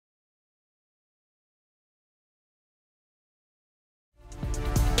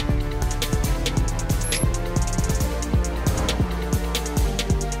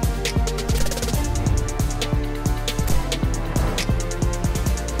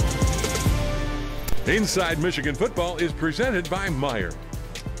Inside Michigan Football is presented by Meyer.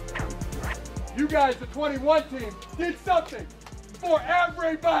 You guys, the 21 team, did something for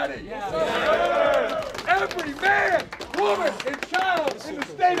everybody. Every man, woman, and child in the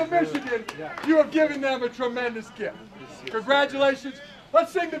state of Michigan, you have given them a tremendous gift. Congratulations.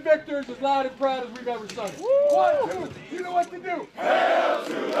 Let's sing the victors as loud and proud as we've ever sung it. 1, 2, you know what to do. Hail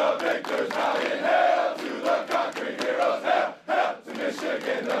to the victors, valiant, hail to the conquering heroes, hail, hail to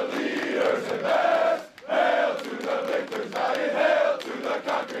Michigan, the leaders and best. Hail to the victors, valiant, hail to the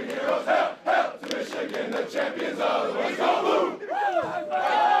conquering heroes, hail, hail to Michigan, the champions of the West. Go Blue!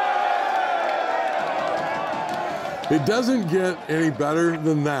 It doesn't get any better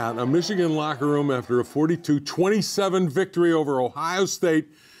than that. A Michigan locker room after a 42-27 victory over Ohio State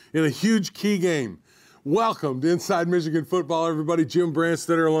in a huge key game. Welcome to Inside Michigan Football, everybody. Jim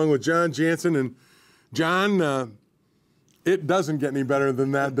Brandstetter along with John Jansen. And John, it doesn't get any better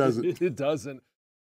than that, does it? It doesn't.